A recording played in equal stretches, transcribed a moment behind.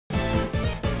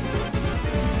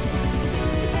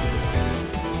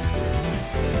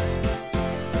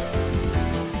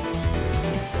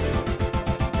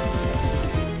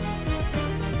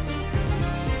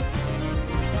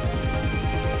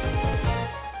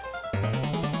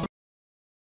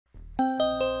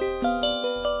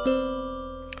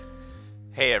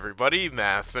Hey everybody,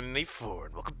 MaskedMetaKnight4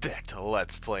 and welcome back to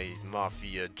Let's Play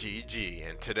Mafia GG.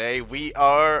 And today we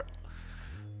are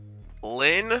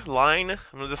Lynne, I'm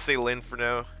gonna just say Lynne for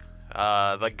now.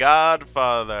 The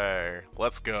Godfather.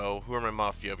 Let's go. Who are my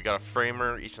Mafia? We got a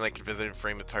framer. Each night can visit and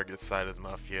frame the target side as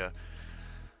Mafia.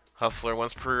 Hustler,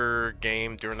 once per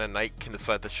game during the night, can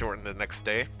decide to shorten the next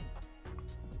day.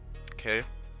 Okay.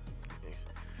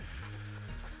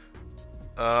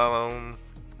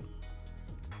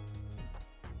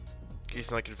 Each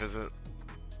night can visit.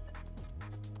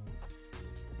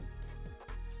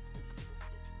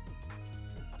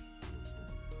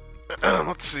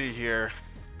 Let's see here.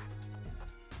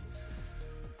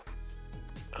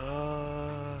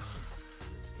 Man,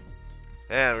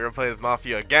 we're gonna play as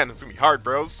Mafia again. It's gonna be hard,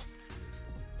 bros.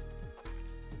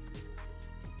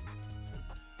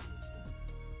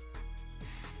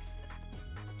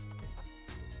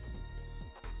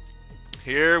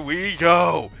 Here we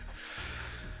go.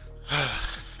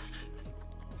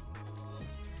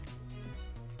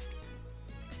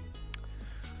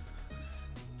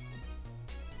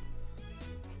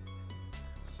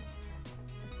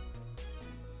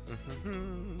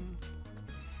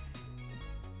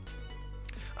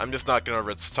 I'm just not gonna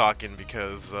risk talking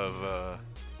because of,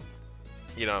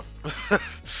 you know.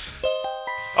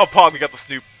 Oh, Pog, we got the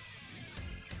Snoop.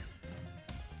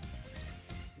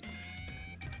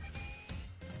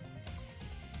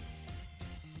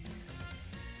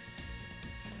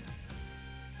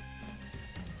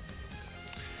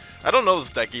 I don't know this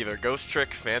deck either. Ghost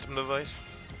Trick, Phantom Device.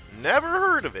 Never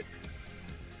heard of it.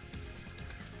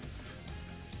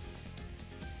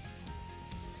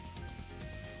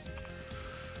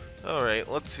 Alright,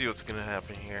 let's see what's gonna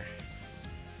happen here.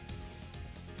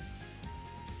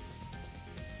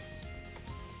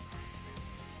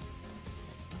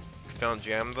 Found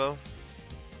Jam though.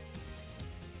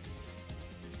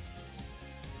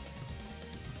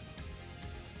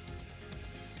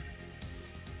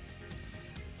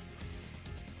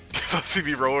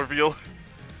 CB roll reveal.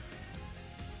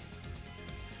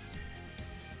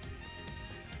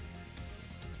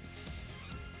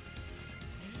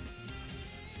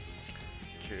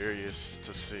 Curious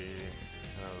to see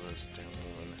how this damn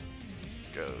one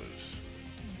goes.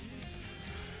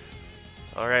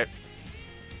 Alright.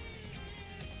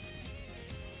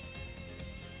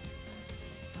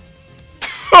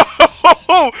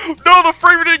 No, the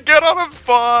frame didn't get on him,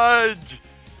 fudge!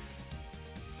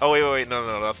 Oh, wait,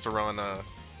 no, that's the wrong,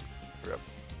 rep.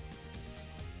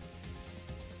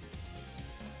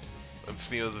 I'm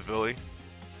seeing as a Billy.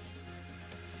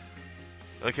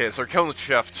 Okay, so we're killing the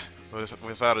chef,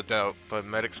 without a doubt, but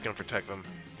Medic's gonna protect them.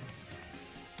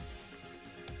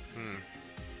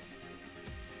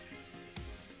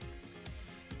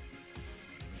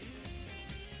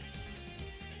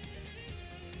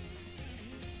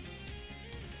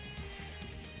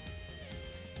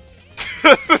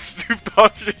 Snoop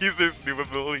Dogg should use their Snoop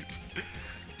abilities.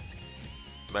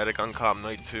 Medic on Calm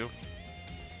Night 2.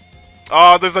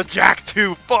 Oh, there's a Jack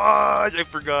 2! Fudge! I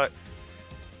forgot.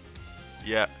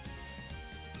 Yeah.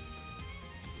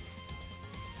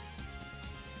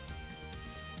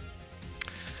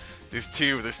 There's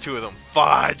two of them.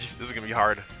 Fudge! This is gonna be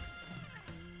hard.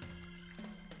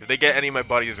 If they get any of my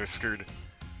buddies, they're screwed.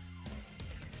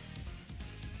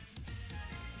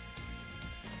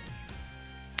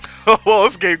 Well,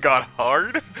 this game got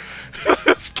hard.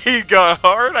 This game got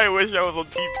hard. I wish I was on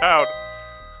Team Town.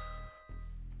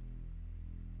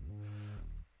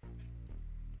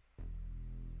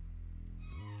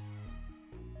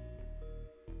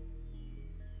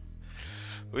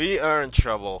 We are in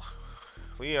trouble.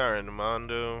 We are in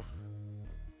Mondo.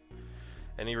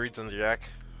 Any reads on Jack?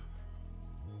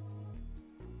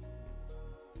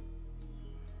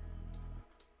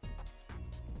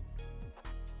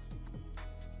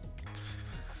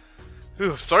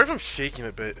 Ooh, sorry if I'm shaking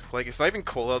a bit. Like, it's not even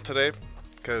cold out today,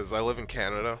 because I live in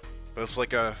Canada, but it's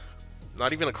like a,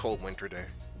 not even a cold winter day.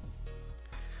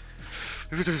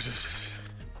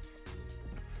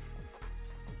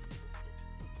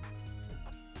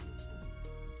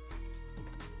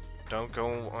 Don't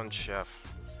go on Chef.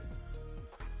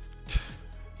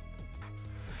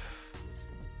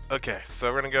 Okay,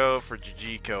 so we're gonna go for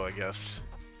Jijiko, I guess.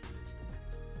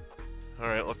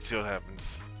 Alright, let's see what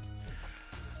happens.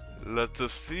 Let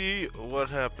us see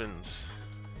what happens.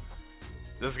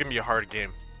 This is gonna be a hard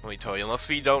game, let me tell you. Unless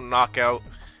we don't knock out...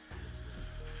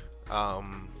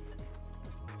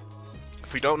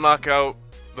 if we don't knock out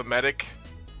the medic...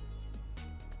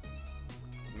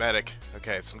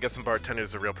 Okay, so I'm guessing bartender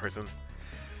is a real person.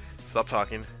 Stop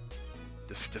talking.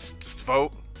 Just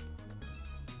vote.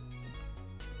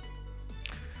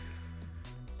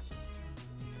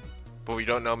 But we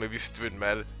don't know, maybe stupid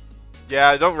med.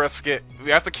 Yeah, don't risk it.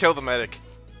 We have to kill the medic.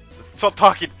 Stop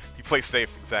talking. You play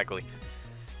safe, exactly.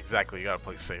 Exactly, you gotta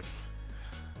play safe.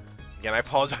 Again, I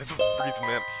apologize for freezing,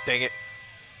 man. Dang it.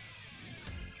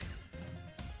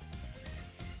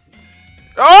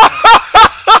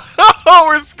 Oh,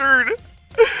 we're screwed.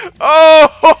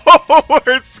 Oh,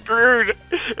 we're screwed.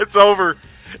 It's over.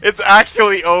 It's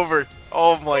actually over.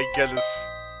 Oh my goodness.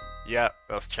 Yeah,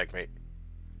 that was checkmate.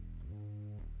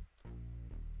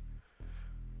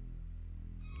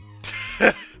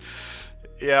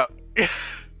 Yeah. You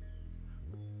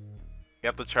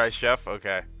have to try chef?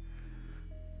 Okay.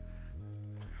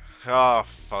 Oh,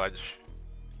 fudge.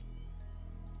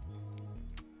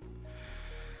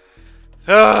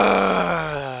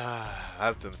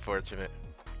 That's unfortunate.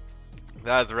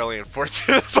 That's really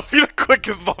unfortunate. This will be the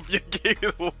quickest Mafia game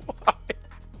in a while.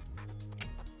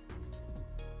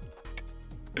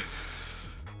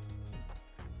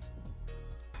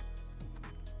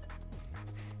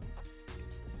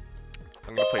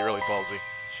 I'm gonna play really ballsy.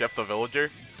 Chef the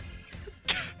villager.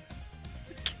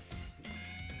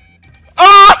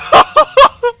 Oh!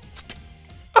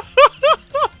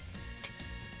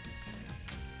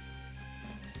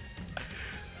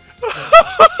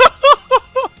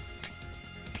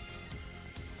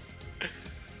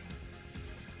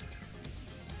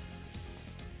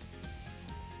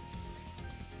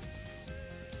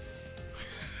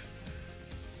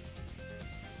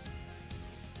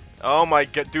 Oh my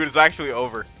god, dude, it's actually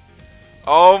over.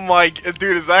 Oh my,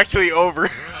 dude, it's actually over.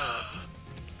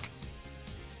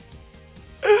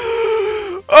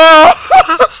 Oh!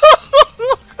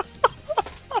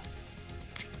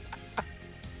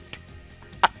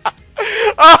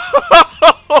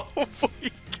 Oh my.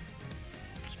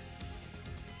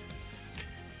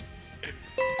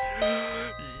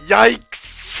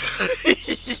 Yikes!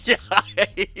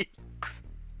 Yikes!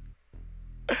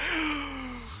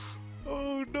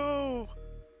 Oh no!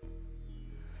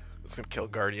 Let's gonna kill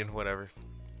Guardian, whatever.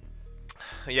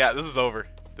 Yeah, this is over.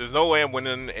 There's no way I'm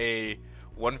winning a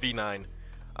 1v9.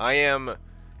 I am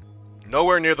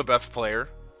nowhere near the best player.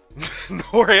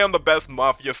 Nor am the best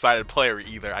Mafia-sided player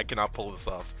either. I cannot pull this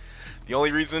off. The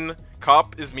only reason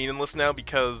Cop is meaningless now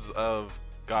because of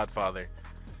Godfather.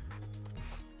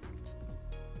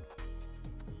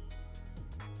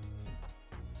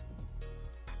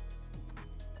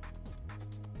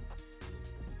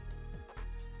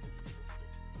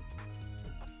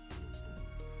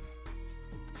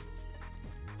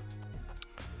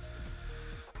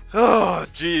 Oh,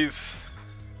 jeez.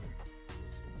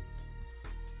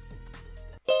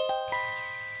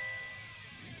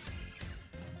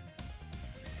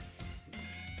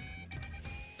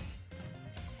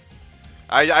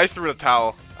 I threw the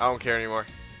towel. I don't care anymore.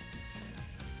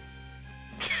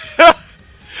 I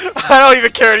don't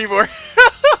even care anymore.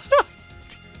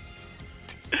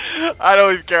 I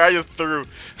don't even care. I just threw.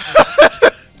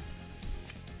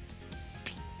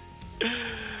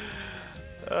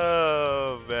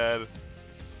 Oh man.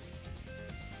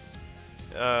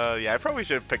 Yeah, I probably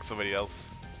should have picked somebody else.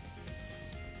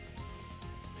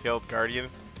 Killed Guardian.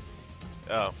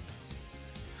 Oh.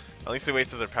 At least they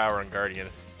wasted their power on Guardian.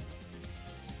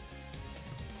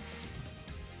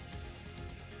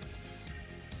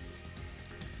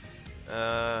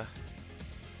 I'm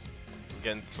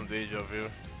getting some deja vu.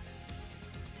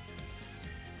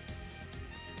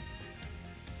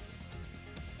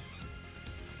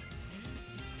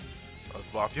 I was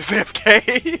Mafia's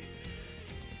AFK.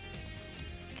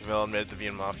 Camille admitted to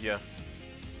being Mafia.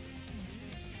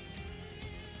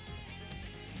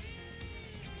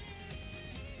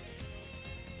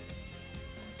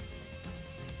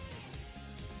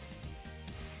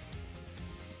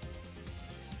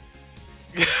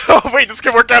 Oh wait, this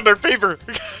can work out in their favor.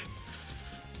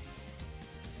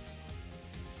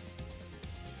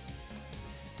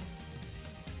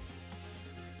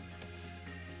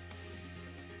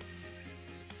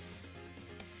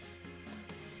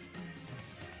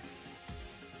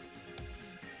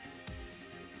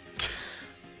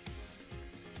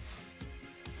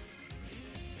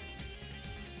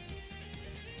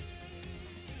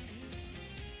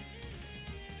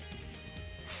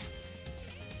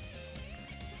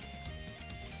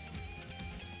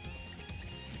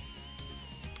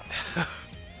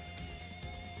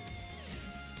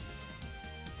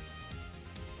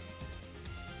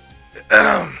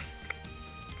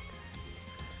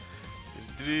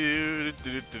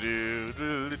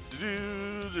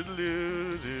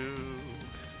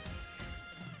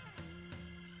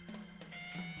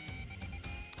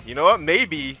 You know what?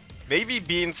 Maybe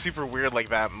being super weird like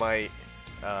that might,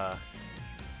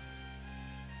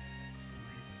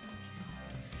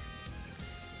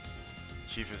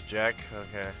 Chief is Jack?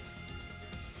 Okay.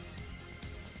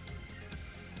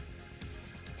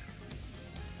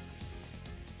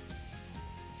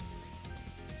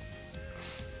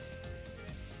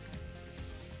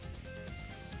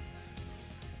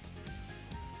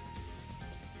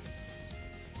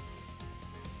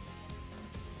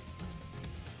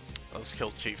 Let's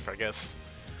kill Chief, I guess.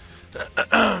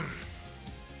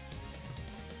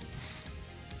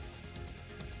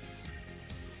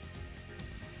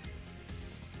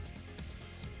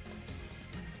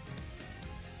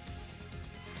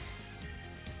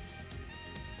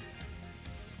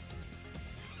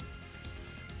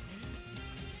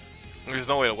 There's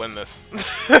no way to win this.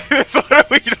 There's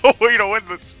literally no way to win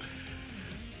this.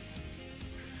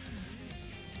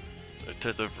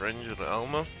 Detective Range and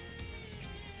Alma.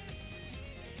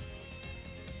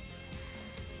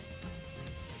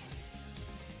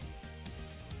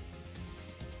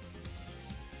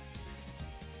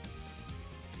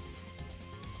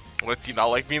 What, do you not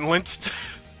like being lynched?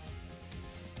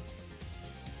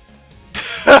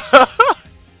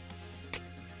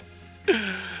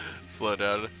 Slow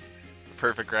down.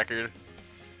 Perfect record.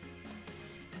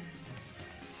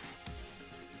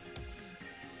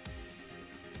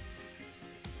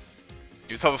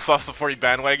 You saw the sauce before you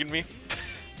bandwagoned me?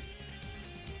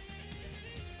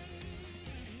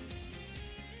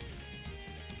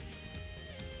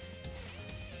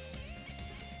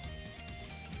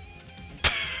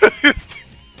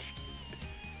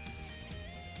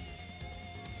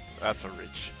 That's a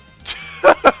reach.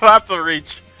 That's a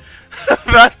reach.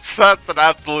 That's an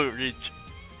absolute reach.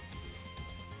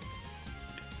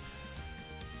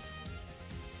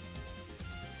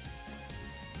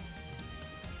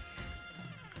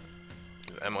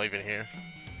 Is Emma even here?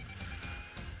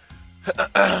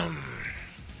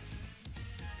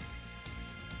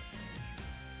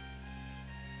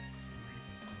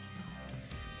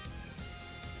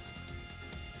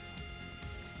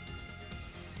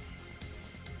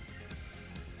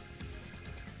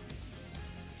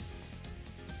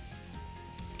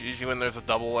 Usually when there's a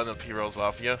double one of Heroes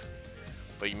Mafia,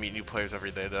 but you meet new players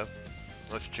every day though.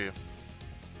 That's true.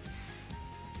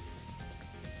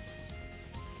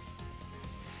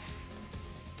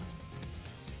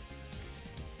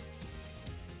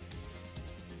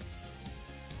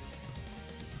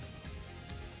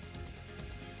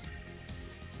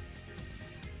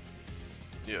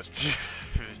 Yes,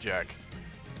 Jack.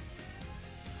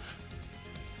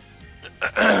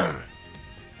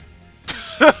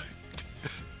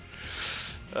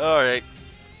 Alright.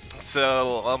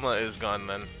 So, Alma is gone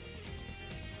then.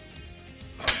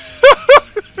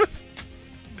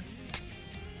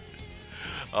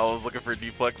 I was looking for a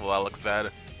deflect. Well, that looks bad.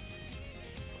 Of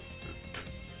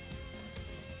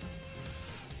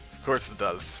course it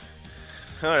does.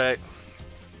 Alright.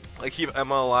 I keep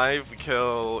Emma alive. We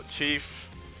kill Chief.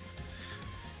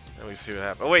 And we see what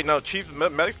happens. Oh wait, no. Chief.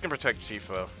 Medics can protect Chief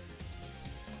though.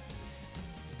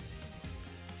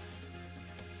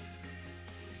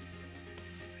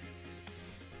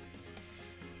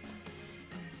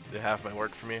 Did half my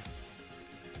work for me.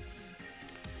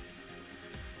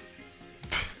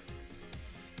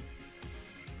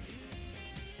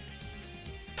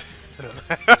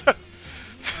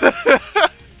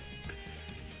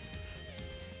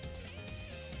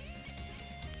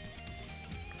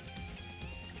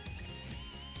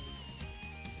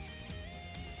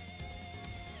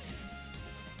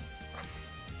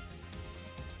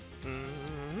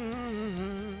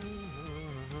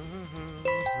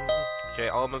 Okay,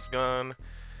 almost gone.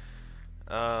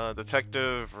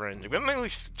 Detective Range. We didn't at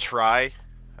least try.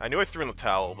 I knew I threw in the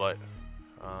towel, but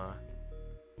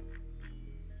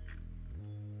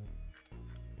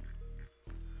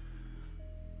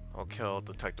I'll kill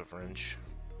Detective Range.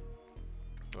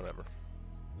 Whatever.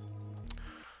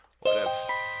 Whatevs.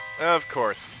 Of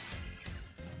course.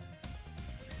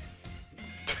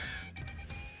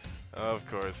 Of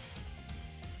course.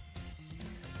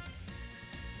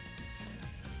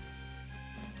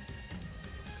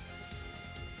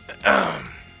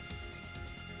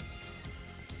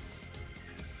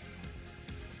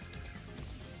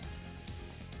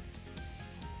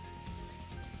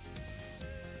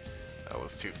 That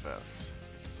was too fast.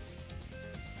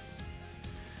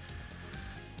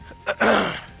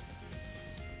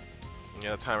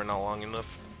 Yeah, timer not long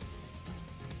enough.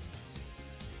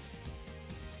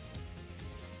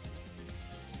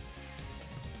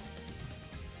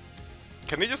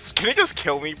 Can he just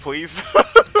kill me, please?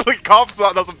 Like, Cops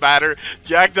doesn't matter.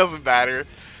 Jack doesn't matter.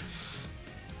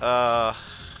 Huh.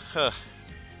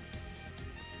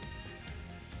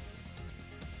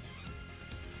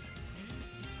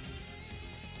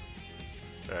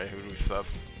 Alright, who do we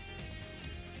sus?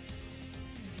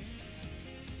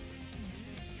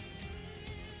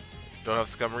 Don't have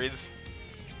scum reads?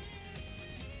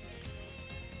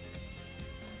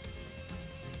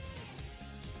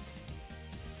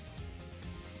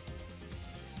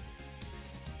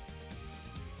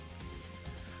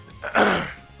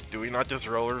 Do we not just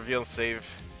roll reveal and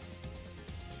save?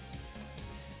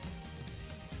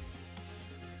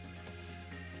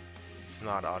 It's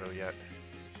not auto yet.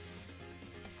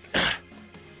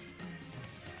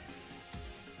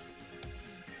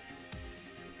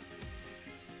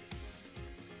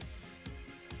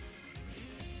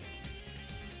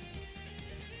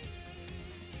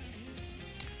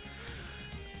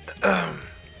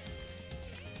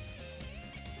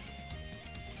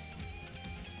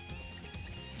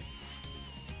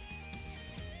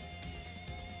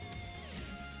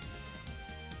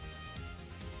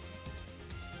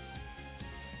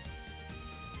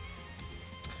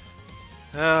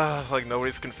 Like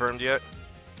nobody's confirmed yet.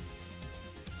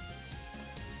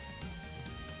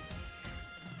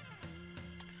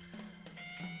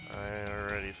 I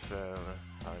already said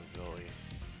I'm Billy.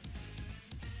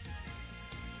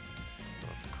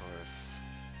 Of course.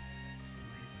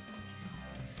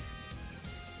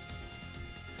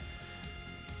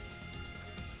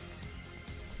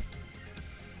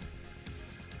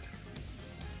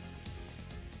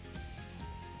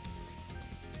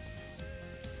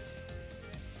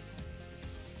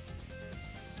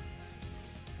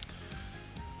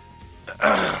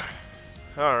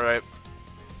 Alright.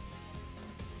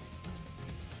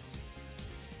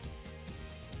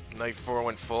 Night 4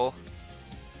 went full.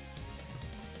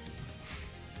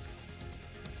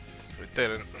 It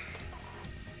didn't.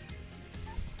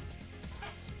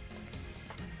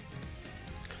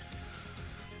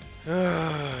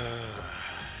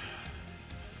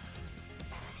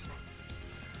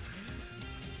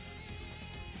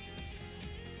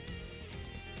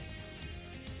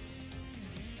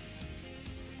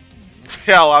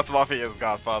 Yeah, lots of Mafia is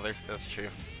Godfather. That's true.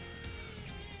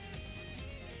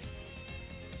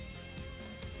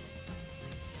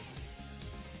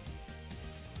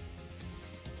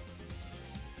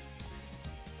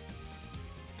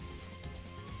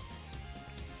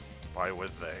 Why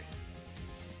would they?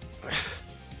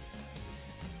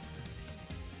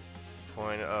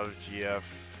 Point of GF.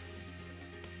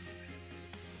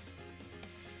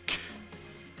 Does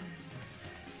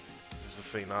this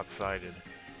say not cited?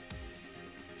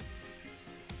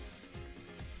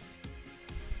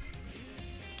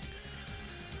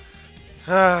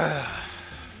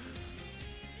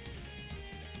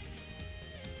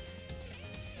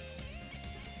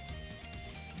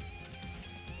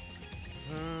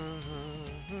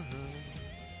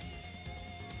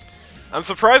 I'm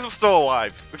surprised I'm still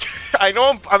alive. I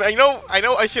know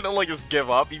I shouldn't like just give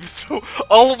up, even though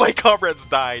all of my comrades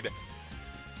died.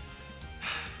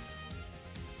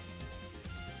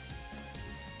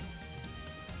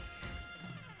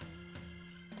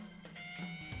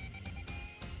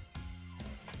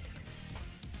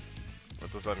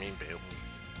 What does that mean, Bailey?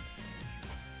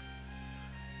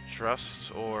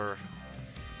 Trust or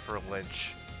for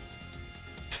Lynch?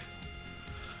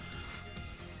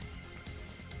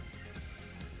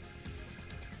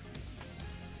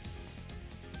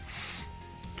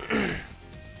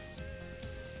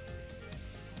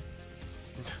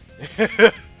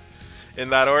 In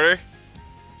that order?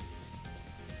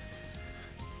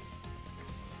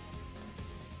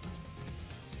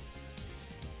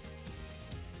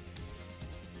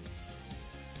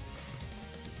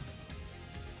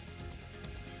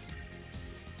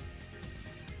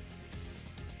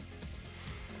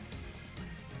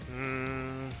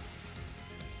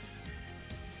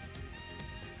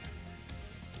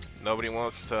 Nobody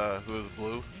wants to who is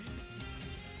blue?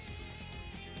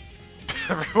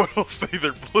 Everyone will say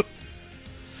they're blue.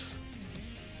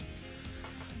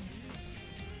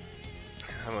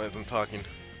 How am I talking?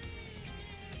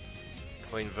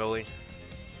 Plain Villy.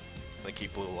 They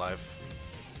keep blue alive.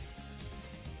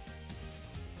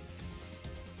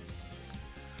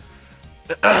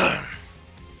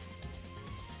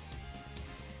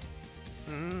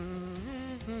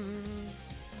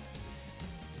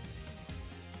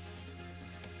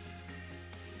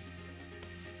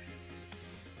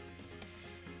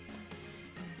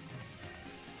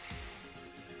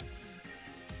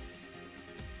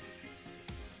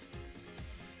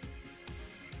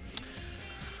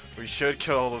 We should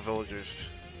kill all the villagers.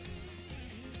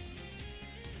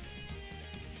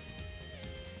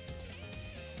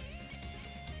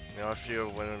 Mafia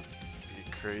wouldn't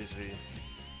be crazy.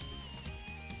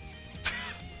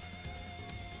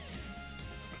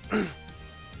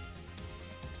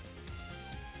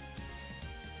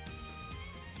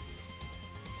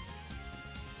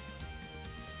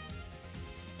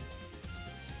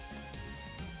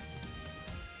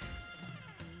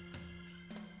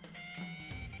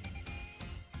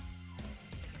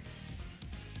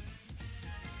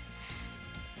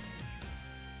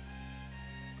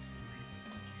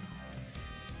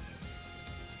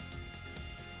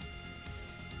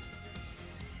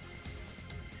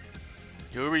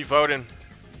 Who are we voting?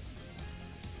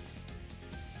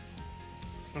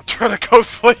 I'm trying to go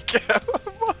flake him.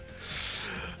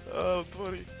 Oh,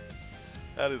 20.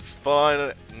 That is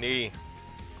fun. Knee.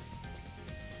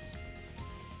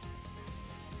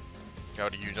 How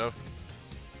do you know?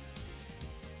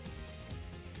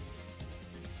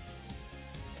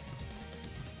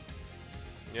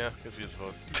 Yeah, guess you just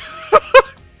vote.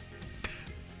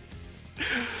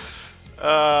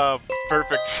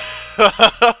 Perfect.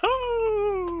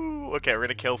 Okay, we're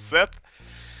gonna kill Sith.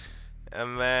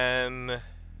 And then...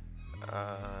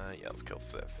 yeah, let's kill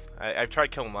Sith. I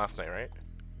tried killing him last night, right?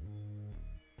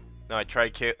 No, I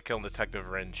tried killing Detective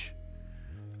Wrench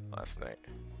last night.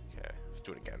 Okay, let's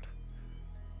do it again.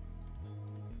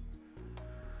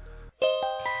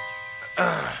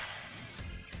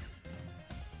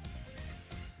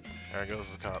 There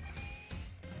goes the cop.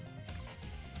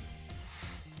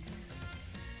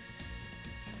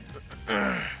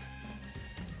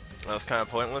 That was kind of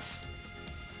pointless.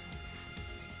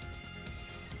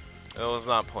 It was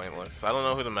not pointless. I don't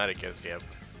know who the medic is yet.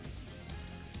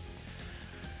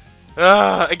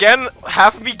 Again,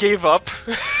 half of me gave up.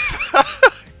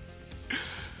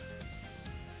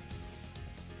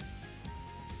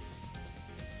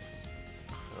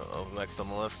 Oh, next on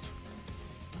the list.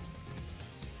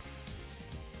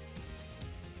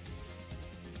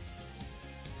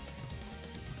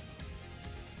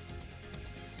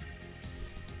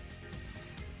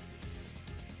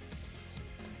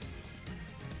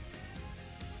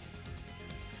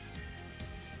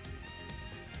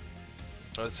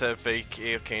 Let's have fake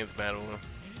AFK's battle.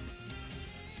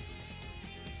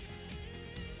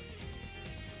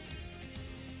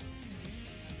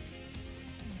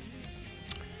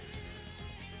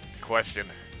 Question.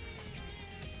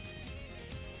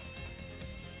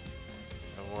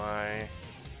 Why?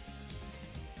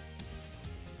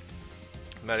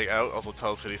 Medic out. Also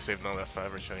tell us that he saved not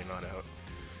F5 or should he not out.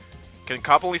 Can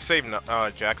cop only save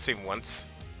Jack save once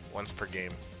per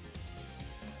game?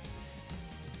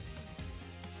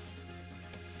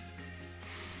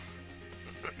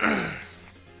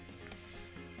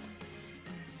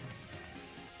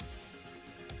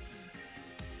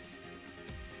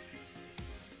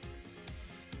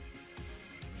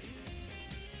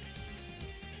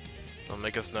 It'll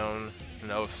make us know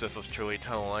if Sith was truly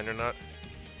tunnel line or not.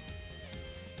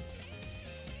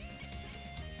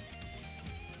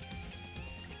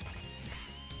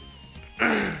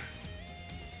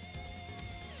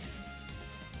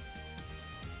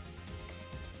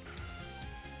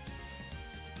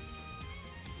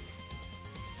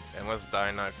 And let's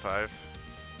die Night 5.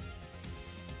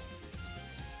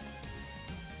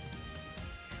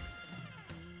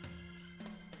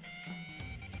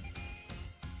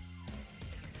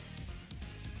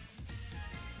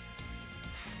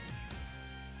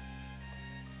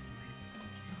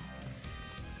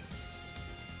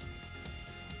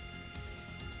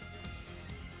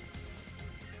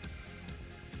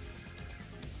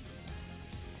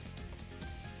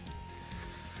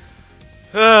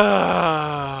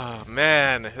 Ah,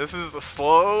 man, this is a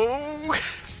slow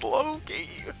game.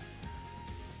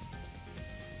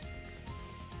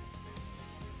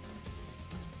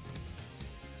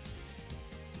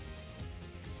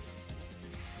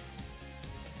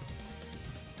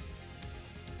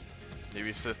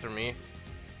 Maybe Sith or me.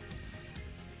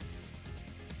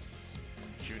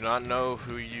 Do you not know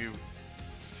who you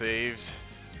saved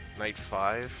Night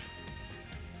 5?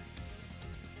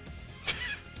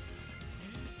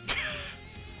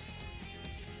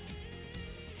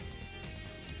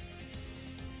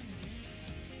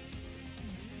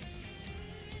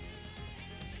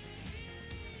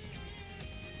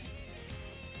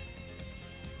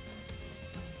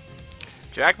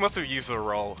 Jack must have used the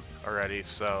roll already,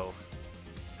 so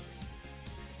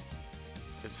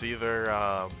it's either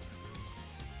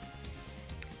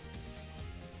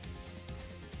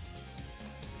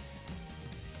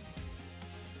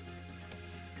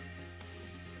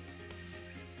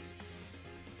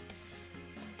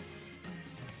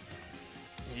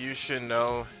you should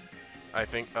know. I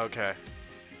think okay.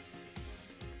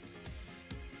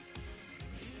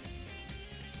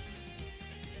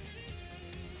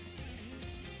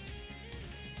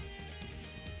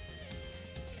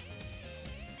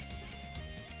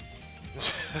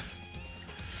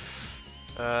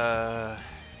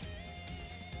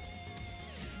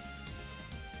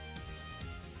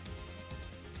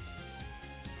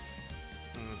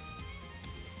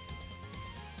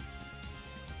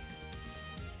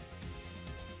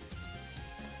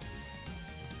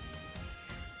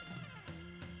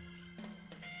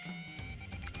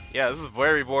 Yeah, this is a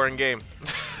very boring game.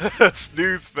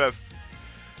 Snooze fest.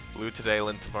 Blue today,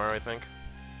 Lynne tomorrow, I think.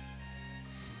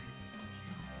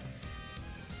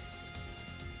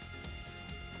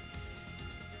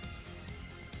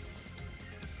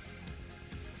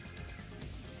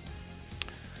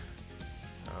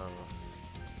 Oh,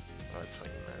 it's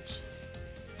 20 minutes.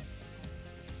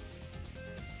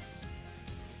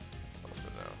 Also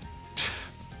no.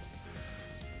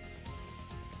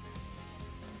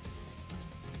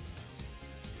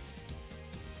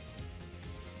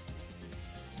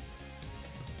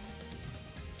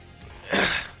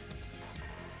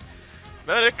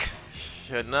 Medic!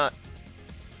 Should not.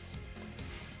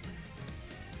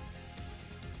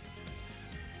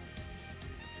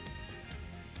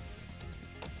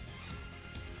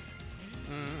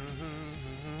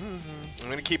 I'm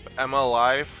gonna keep Emma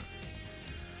alive.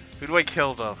 Who do I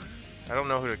kill though? I don't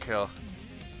know who to kill.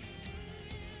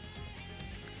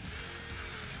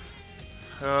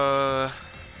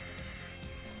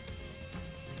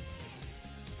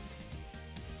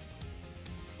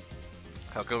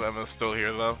 How come Emma's still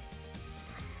here though?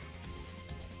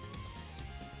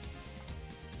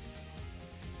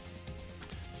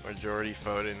 Majority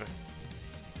voting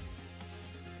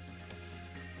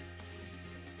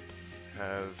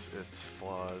has its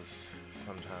flaws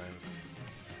sometimes.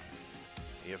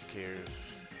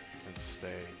 AFKers can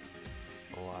stay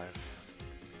alive.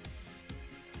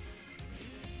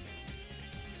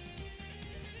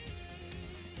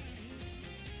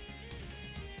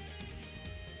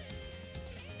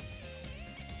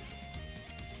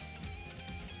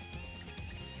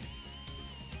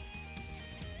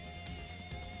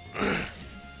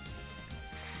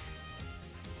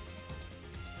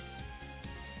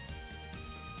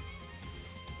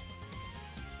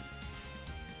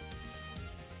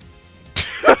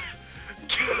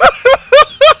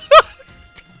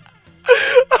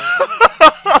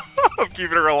 I'm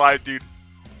keeping her alive, dude.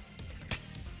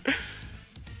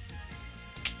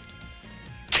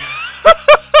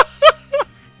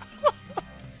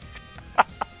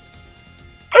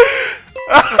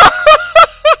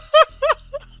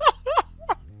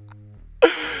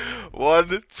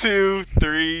 One, two,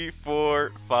 three,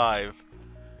 four, five.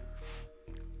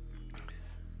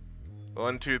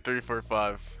 1, 2, 3, 4,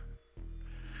 5.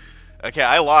 Okay,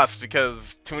 I lost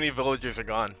because too many villagers are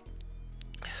gone.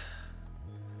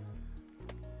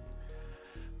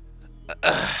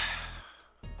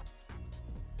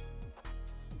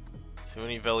 Too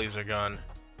many villagers are gone.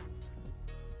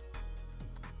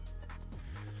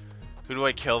 Who do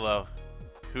I kill though?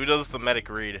 Who does the medic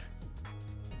read?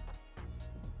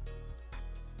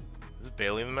 Is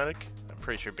Bailey the medic? I'm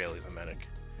pretty sure Bailey's the medic.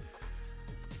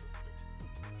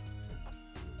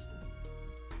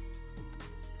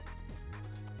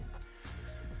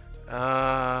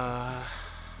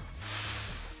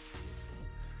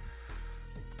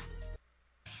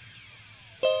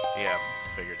 Yeah,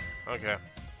 figured. Okay.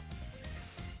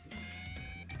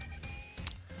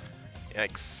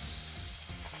 Yikes.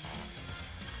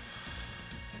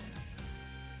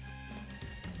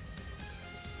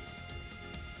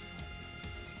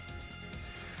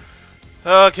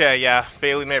 Okay, yeah.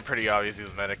 Bailey made it pretty obvious he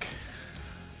was medic.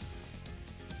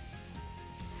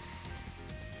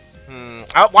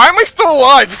 Why am I still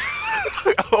alive?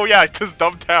 Oh yeah, I just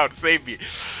dumped down. Save me.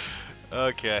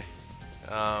 Okay.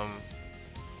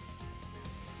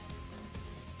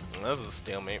 This is a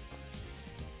stalemate.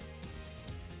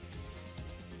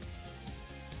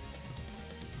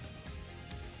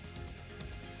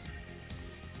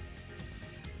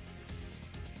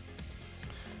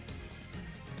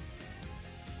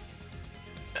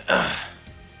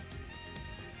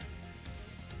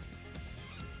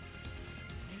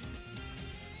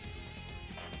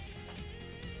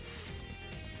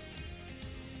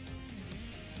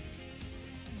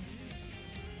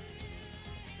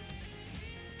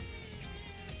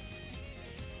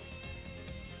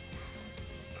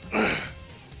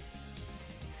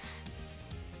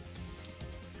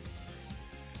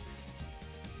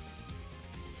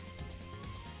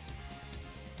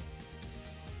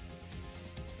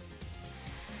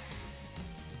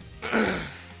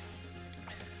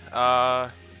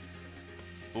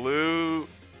 Blue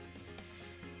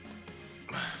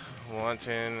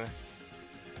wanting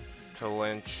to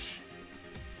lynch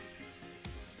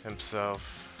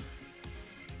himself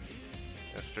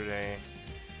yesterday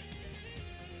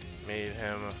made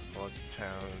him look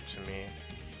down to me.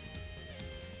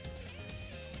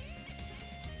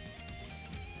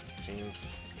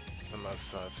 Seems the most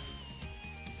sus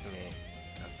to me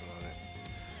at the moment.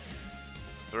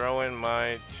 Throw in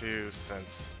my 2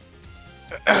 cents.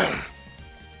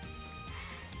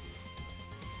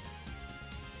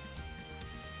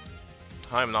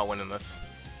 I'm not winning this.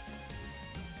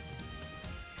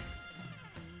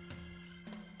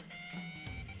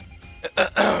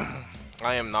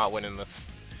 I am not winning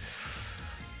this.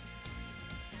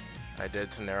 I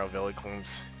did to narrow Village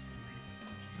Claims.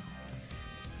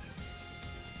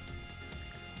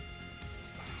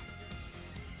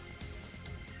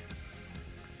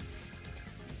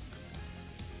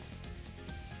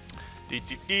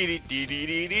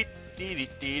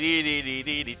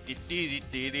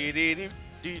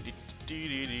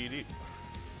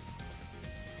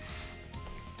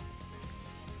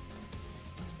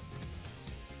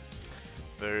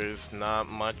 There's not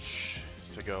much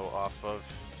to go off of,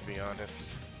 to be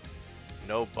honest.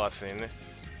 No busing,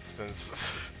 since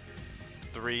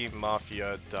 3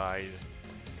 Mafia died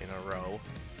in a row.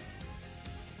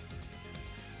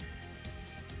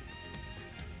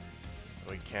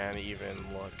 We can't even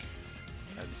look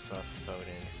at sus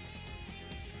voting,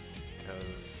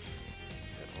 because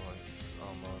it was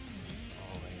almost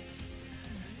always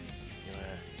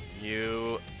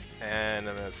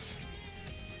unanimous.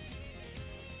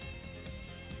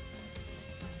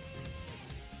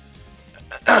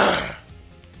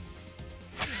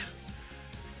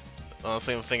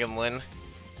 Honestly, I'm thinking Lynne.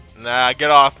 Nah,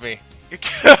 get off me.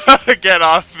 Get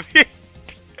off me.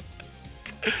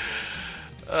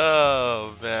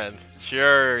 Oh, man.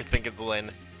 Sure, thinking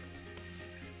Lynne.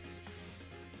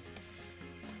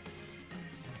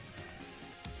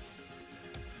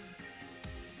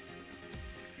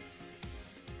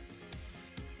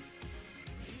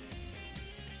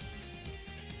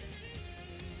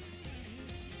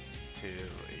 To use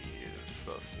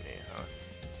sus me, huh?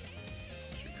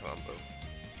 Combo.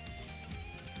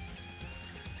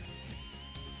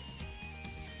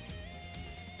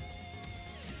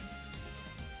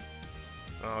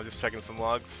 Oh, just checking some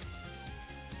logs.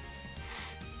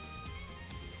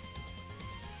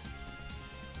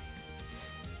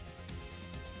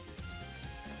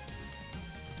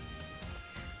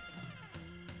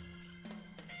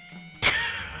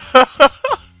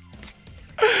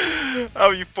 That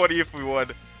would be funny if we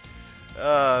won.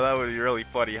 That would be really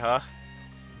funny, huh?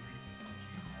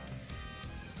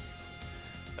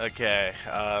 Okay,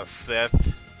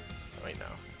 Sith. Wait, no.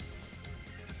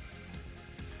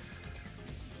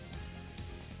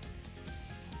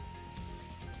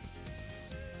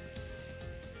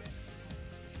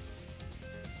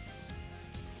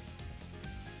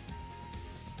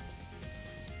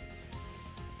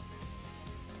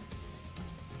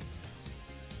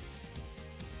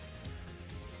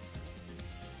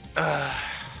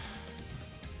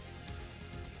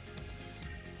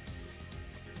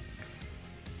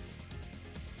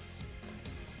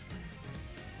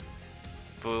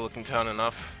 Blue looking town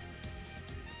enough.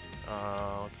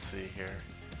 Let's see here.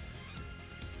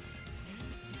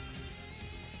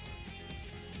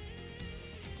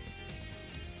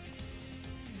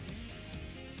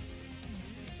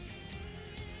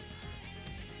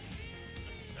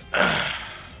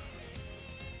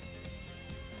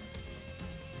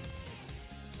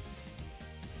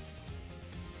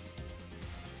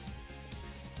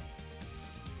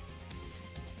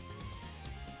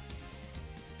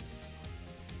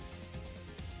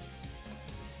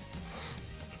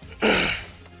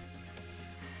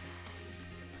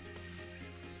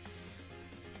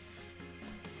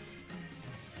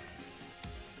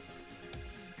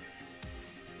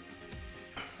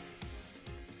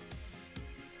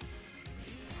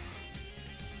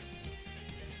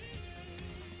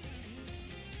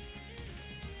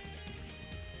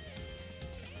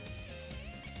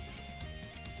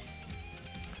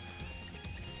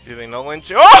 Do they know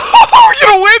Lynch? Oh, are we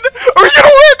gonna win? Are we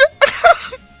gonna win?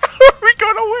 Are we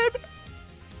gonna win?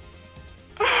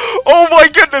 Oh my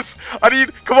goodness! I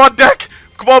need, come on, deck!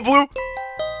 Come on, blue!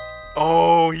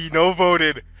 Oh, he no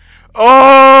voted.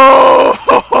 Oh!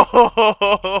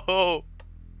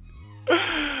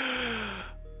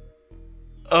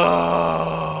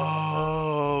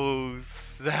 Oh,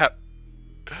 snap.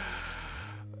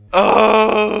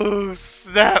 Oh,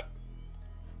 snap.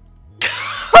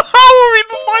 We're in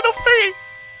the final 3.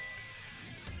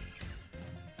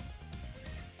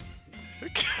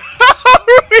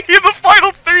 We're in the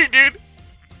final 3, dude.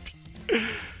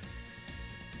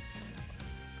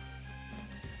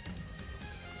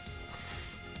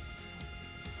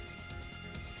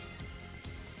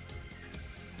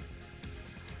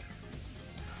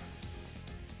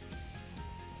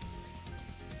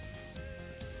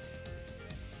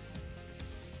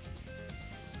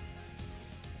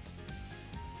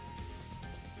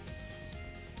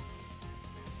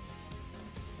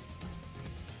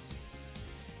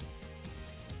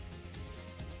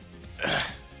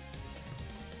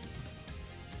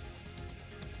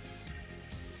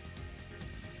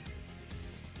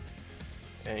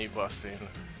 And he busting.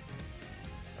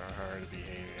 learned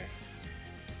behavior.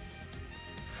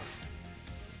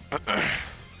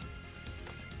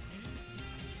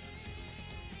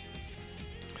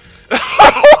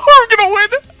 We're gonna win!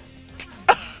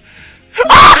 We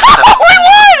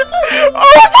won!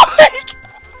 Oh my!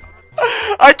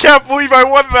 I can't believe I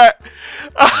won that!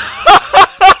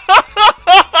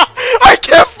 I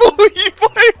can't believe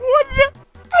I won that!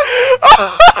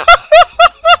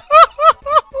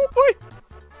 Oh my!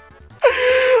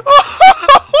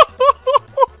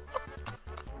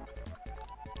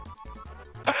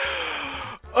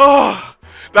 Oh,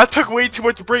 that took way too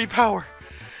much brain power.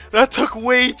 That took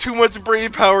way too much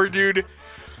brain power, dude.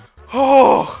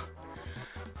 Oh.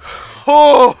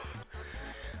 Oh.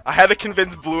 I had to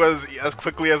convince Blue as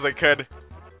quickly as I could.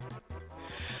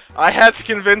 I had to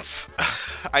convince.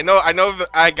 I know if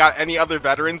I got any other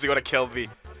veterans, he would have killed me.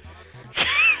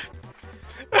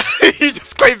 He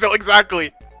just claimed Bill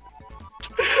exactly.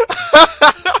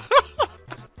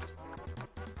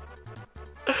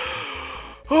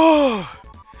 Oh.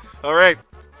 All right,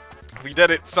 we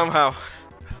did it somehow.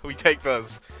 We take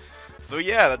those. So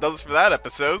yeah, that does it for that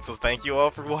episode. So thank you all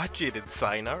for watching, and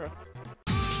sayonara.